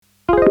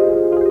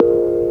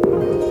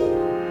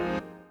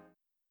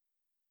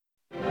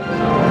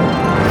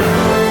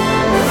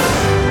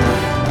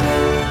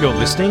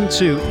listening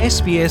to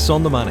SBS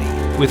On The Money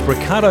with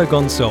Ricardo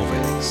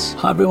Gonçalves.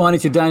 Hi everyone,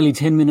 it's your daily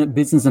 10-minute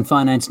business and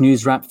finance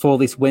news wrap for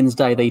this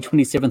Wednesday, the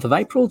 27th of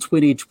April,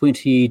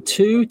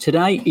 2022.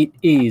 Today it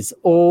is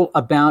all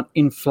about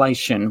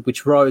inflation,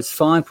 which rose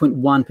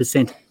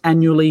 5.1%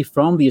 annually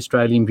from the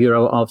Australian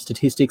Bureau of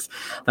Statistics.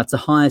 That's the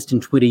highest in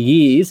 20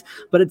 years,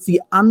 but it's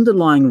the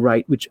underlying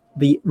rate which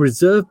the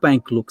Reserve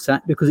Bank looks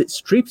at because it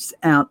strips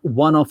out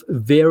one-off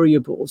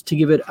variables to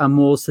give it a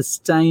more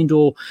sustained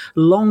or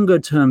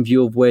longer-term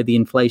view of where the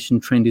inflation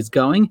trend is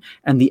going,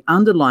 and the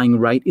underlying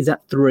rate is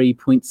at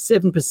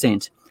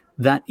 3.7%.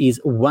 That is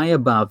way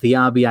above the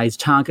RBA's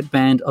target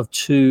band of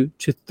 2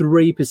 to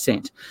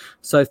 3%.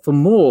 So for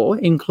more,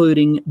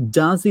 including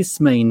does this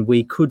mean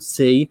we could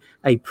see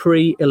a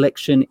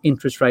pre-election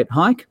interest rate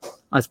hike?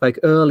 I spoke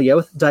earlier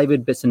with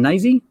David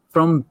Bessanese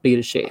from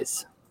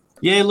BetaShares.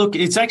 Yeah, look,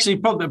 it's actually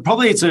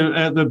probably it's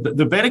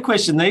the better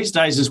question these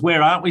days is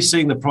where aren't we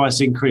seeing the price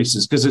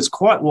increases? Because it's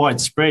quite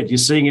widespread. You're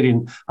seeing it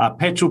in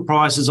petrol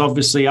prices,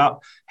 obviously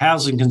up,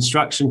 housing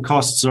construction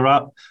costs are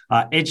up,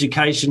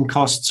 education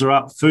costs are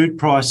up, food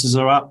prices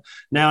are up.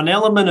 Now, an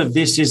element of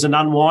this is an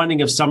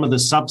unwinding of some of the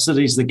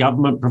subsidies the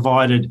government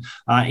provided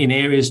in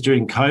areas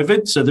during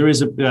COVID. So there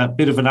is a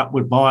bit of an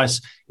upward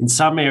bias in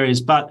some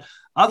areas, but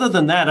other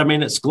than that, I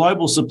mean, it's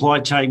global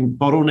supply chain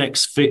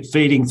bottlenecks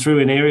feeding through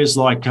in areas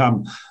like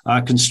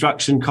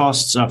construction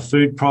costs,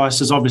 food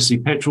prices, obviously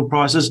petrol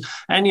prices,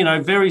 and, you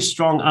know, very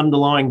strong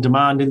underlying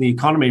demand in the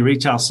economy.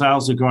 Retail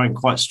sales are growing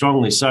quite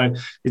strongly. So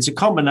it's a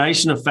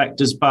combination of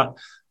factors. But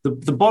the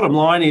bottom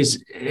line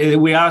is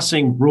we are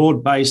seeing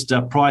broad-based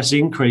price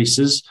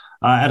increases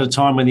at a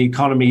time when the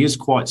economy is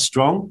quite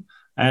strong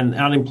and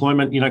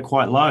unemployment, you know,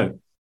 quite low.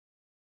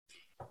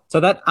 So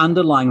that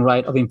underlying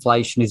rate of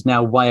inflation is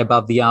now way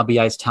above the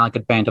RBA's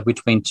target band of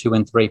between 2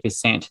 and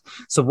 3%.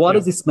 So what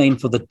does this mean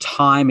for the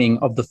timing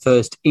of the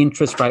first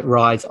interest rate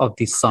rise of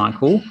this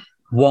cycle?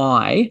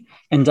 Why?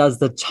 And does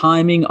the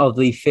timing of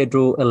the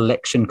federal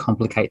election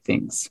complicate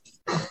things?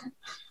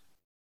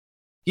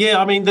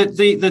 Yeah, I mean,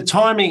 the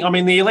timing, I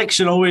mean, the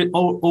election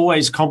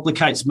always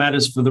complicates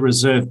matters for the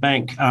Reserve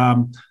Bank.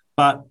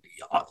 But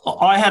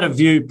I had a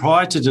view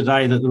prior to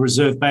today that the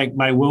Reserve Bank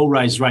may well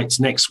raise rates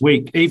next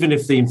week, even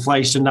if the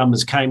inflation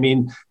numbers came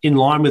in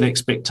line with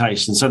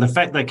expectations. So the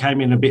fact they came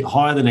in a bit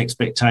higher than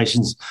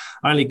expectations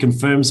only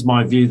confirms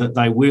my view that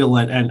they will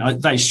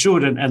and they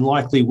should and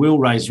likely will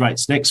raise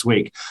rates next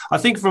week. I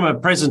think from a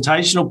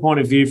presentational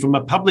point of view, from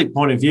a public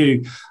point of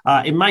view,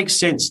 it makes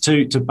sense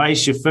to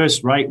base your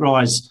first rate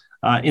rise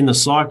in the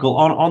cycle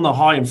on the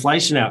high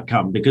inflation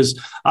outcome, because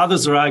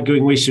others are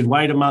arguing we should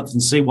wait a month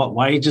and see what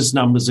wages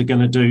numbers are going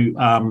to do,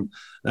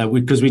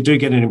 because we do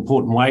get an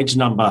important wage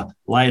number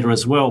later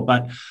as well.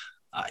 But,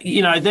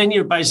 you know, then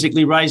you're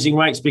basically raising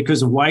rates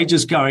because of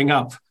wages going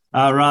up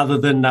rather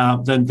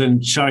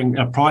than showing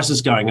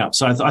prices going up.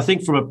 So I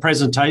think from a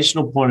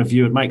presentational point of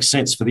view, it makes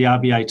sense for the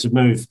RBA to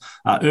move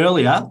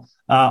earlier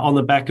on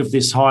the back of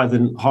this higher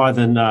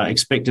than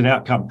expected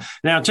outcome.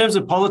 Now, in terms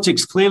of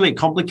politics, clearly it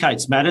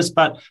complicates matters,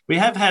 but we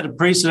have had a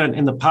precedent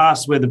in the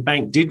past where the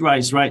bank did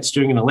raise rates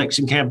during an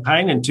election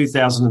campaign in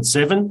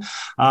 2007.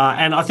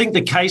 And I think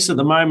the case at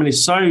the moment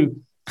is so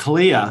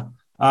clear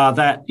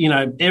that, you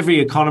know, every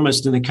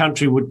economist in the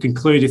country would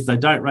conclude if they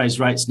don't raise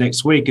rates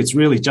next week, it's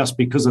really just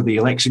because of the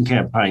election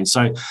campaign.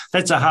 So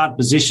that's a hard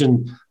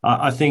position,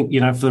 I think, you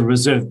know, for the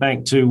Reserve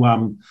Bank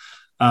to,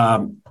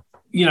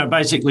 you know,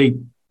 basically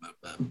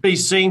be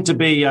seen to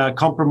be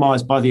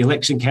compromised by the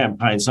election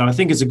campaign. So I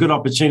think it's a good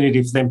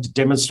opportunity for them to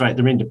demonstrate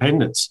their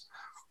independence.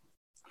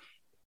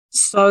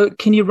 So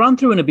can you run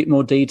through in a bit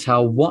more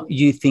detail what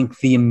you think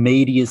the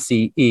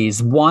immediacy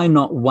is? Why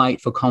not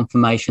wait for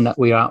confirmation that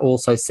we are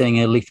also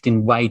seeing a lift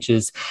in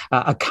wages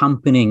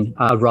accompanying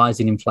a rise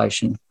in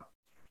inflation?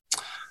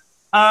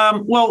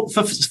 Well,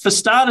 for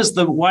starters,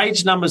 the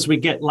wage numbers we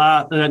get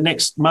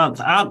next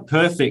month aren't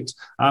perfect.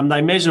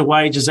 They measure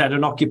wages at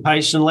an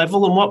occupation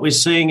level. And what we're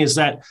seeing is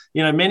that,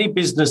 you know, many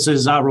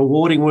businesses are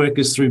rewarding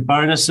workers through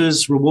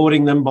bonuses,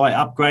 rewarding them by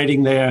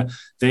upgrading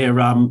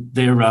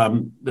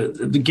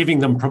giving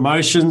them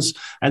promotions.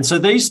 And so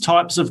these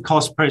types of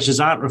cost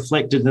pressures aren't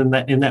reflected in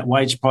that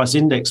wage price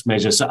index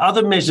measure. So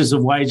other measures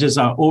of wages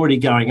are already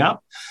going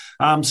up.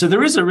 So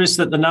there is a risk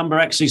that the number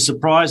actually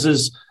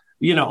surprises,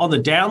 you know, on the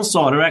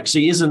downside, or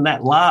actually isn't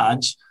that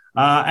large.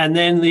 And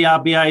then the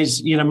RBA's,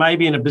 you know,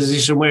 maybe in a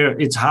position where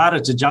it's harder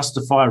to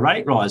justify a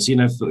rate rise, you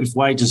know, if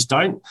wages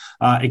don't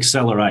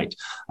accelerate.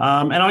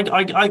 And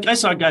I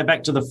guess I go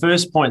back to the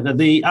first point that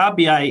the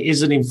RBA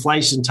is an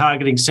inflation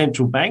targeting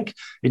central bank.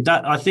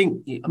 I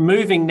think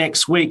moving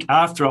next week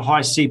after a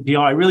high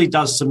CPI really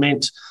does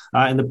cement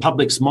in the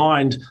public's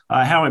mind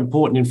how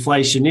important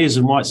inflation is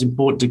and why it's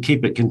important to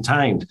keep it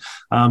contained.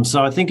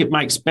 So I think it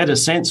makes better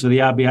sense for the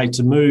RBA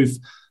to move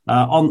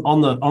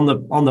on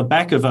the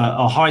back of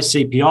a high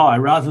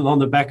CPI rather than on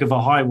the back of a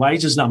high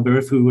wages number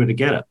if we were to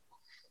get it.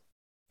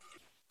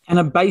 And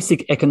a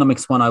basic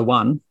economics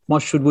 101,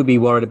 what should we be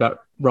worried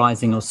about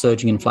rising or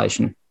surging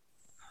inflation?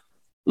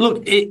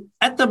 Look,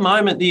 at the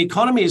moment, the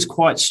economy is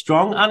quite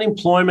strong.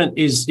 Unemployment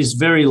is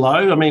very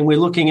low. I mean, we're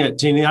looking at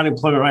the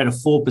unemployment rate of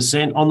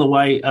 4% on the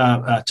way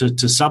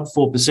to sub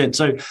 4%.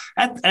 So,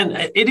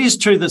 and it is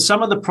true that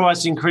some of the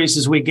price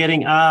increases we're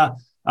getting are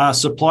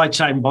supply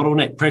chain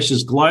bottleneck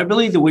pressures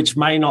globally, which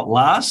may not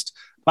last.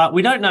 But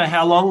we don't know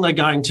how long they're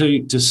going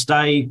to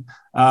stay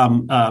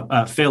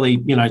fairly,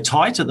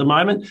 tight at the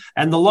moment.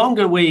 And the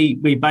longer we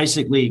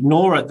basically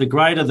ignore it, the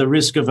greater the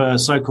risk of a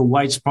so-called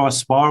wage price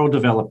spiral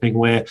developing,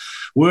 where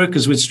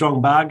workers with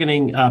strong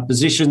bargaining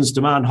positions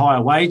demand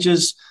higher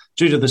wages.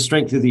 Due to the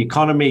strength of the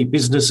economy,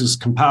 businesses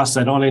can pass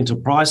that on into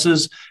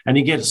prices, and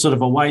you get sort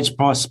of a wage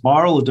price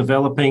spiral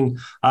developing,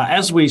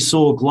 as we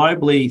saw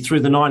globally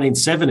through the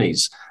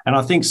 1970s. And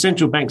I think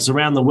central banks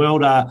around the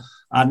world are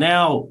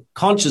now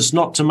conscious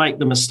not to make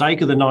the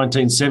mistake of the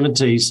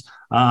 1970s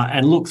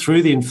and look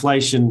through the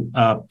inflation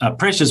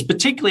pressures,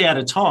 particularly at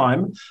a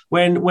time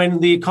when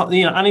the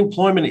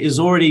unemployment is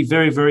already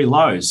very, very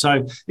low.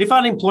 So if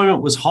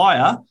unemployment was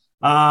higher,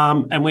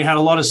 and we had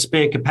a lot of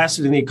spare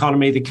capacity in the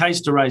economy, the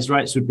case to raise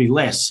rates would be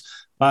less.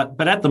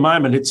 But at the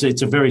moment,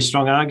 it's a very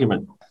strong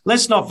argument.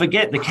 Let's not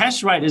forget the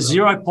cash rate is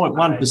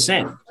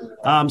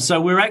 0.1%. So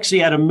we're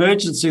actually at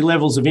emergency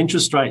levels of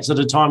interest rates at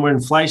a time where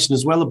inflation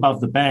is well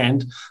above the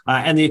band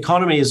and the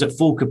economy is at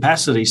full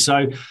capacity.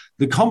 So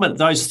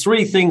those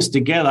three things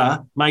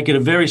together make it a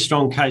very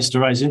strong case to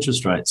raise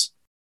interest rates.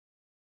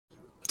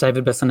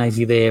 David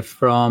Bassanese there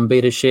from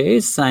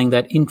BetaShares saying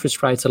that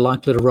interest rates are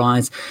likely to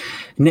rise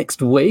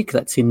next week.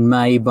 That's in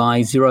May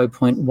by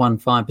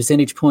 0.15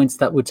 percentage points.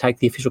 That would take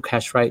the official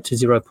cash rate to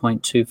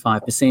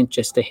 0.25%,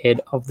 just ahead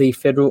of the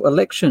federal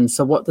election.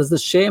 So what does the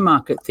share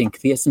market think?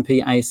 The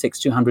S&P ASX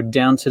 200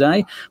 down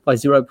today by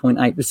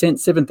 0.8%,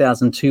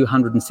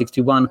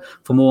 7,261.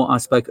 For more, I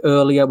spoke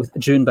earlier with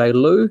Junbei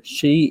Liu.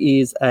 She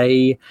is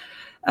an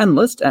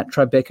analyst at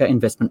Tribeca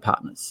Investment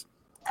Partners.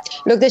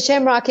 Look, the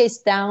share market is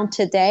down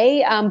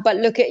today, but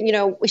look at,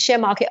 share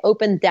market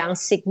opened down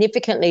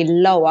significantly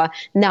lower,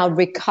 now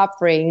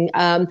recovering.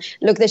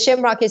 Look, the share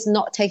market is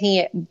not taking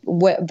it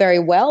very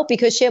well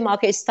because share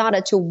market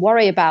started to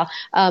worry about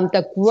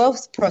the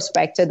growth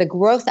prospect, the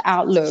growth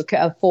outlook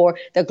for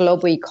the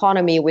global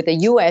economy, with the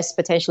US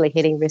potentially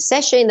hitting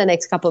recession in the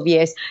next couple of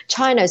years,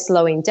 China is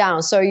slowing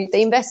down. So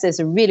the investors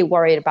are really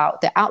worried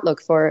about the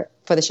outlook for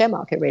the share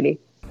market, really.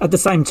 At the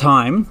same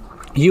time,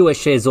 US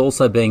shares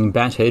also being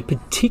battered,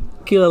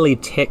 particularly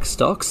tech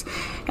stocks.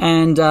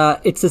 And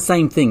it's the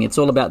same thing. It's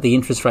all about the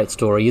interest rate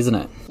story, isn't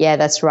it? Yeah,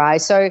 that's right.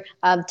 So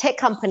tech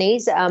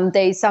companies,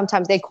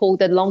 they call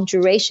the long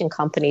duration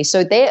companies.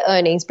 So their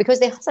earnings, because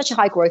they're such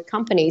high growth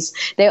companies,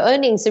 their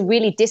earnings are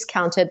really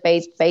discounted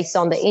based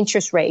on the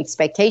interest rate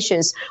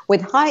expectations.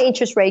 With high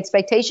interest rate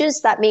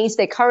expectations, that means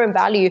the current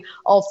value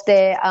of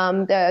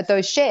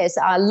those shares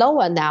are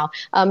lower now.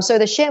 So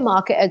the share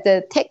market,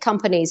 the tech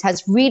companies,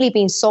 has really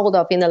been sold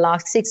off in the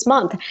last 6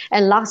 months,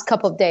 and last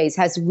couple of days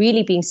has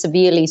really been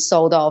severely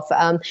sold off.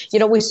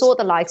 We saw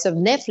the likes of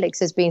Netflix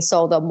has been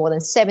sold off more than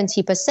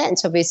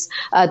 70% of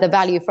the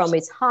value from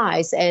its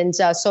highs, and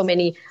so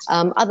many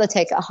other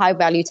high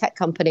value tech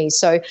companies.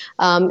 So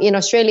in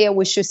Australia,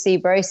 we should see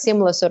very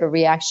similar sort of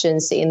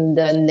reactions in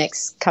the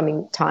next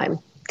coming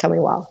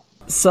while.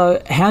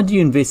 So how do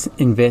you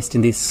invest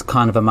in this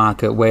kind of a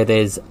market where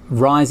there's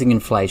rising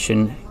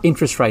inflation,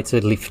 interest rates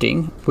are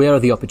lifting? Where are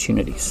the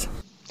opportunities?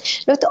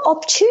 Look, the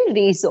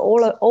opportunity is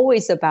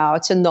always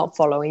about not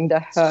following the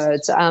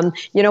herd.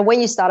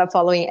 When you start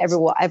following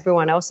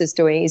everyone else is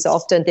doing, it's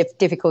often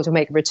difficult to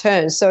make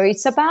returns. So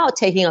it's about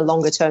taking a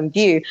longer term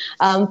view,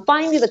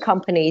 finding the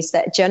companies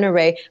that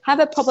have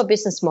a proper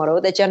business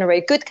model, that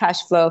generate good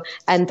cash flow,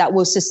 and that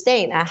will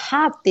sustain and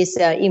have this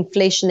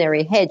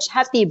inflationary hedge,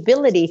 have the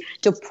ability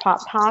to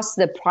pass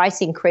the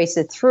price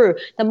increases through.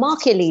 The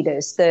market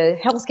leaders, the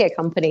healthcare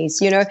companies,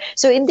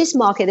 So in this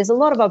market, there's a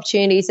lot of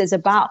opportunities. It's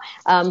about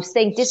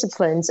staying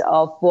disciplines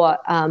of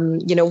what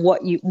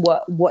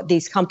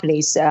these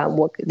companies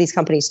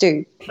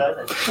do.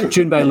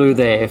 Junbei Liu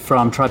there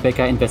from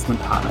Tribeca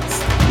Investment Partners.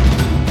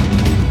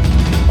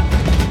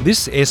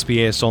 This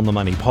SBS On The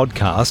Money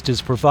podcast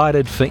is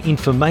provided for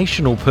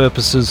informational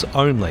purposes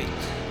only.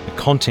 The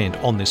content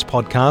on this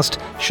podcast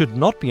should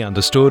not be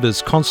understood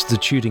as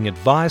constituting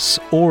advice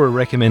or a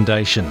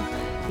recommendation.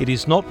 It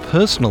is not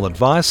personal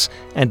advice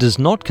and does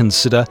not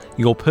consider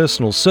your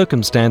personal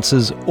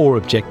circumstances or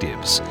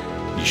objectives.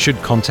 You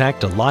should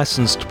contact a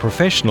licensed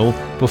professional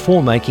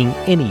before making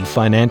any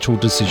financial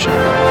decision.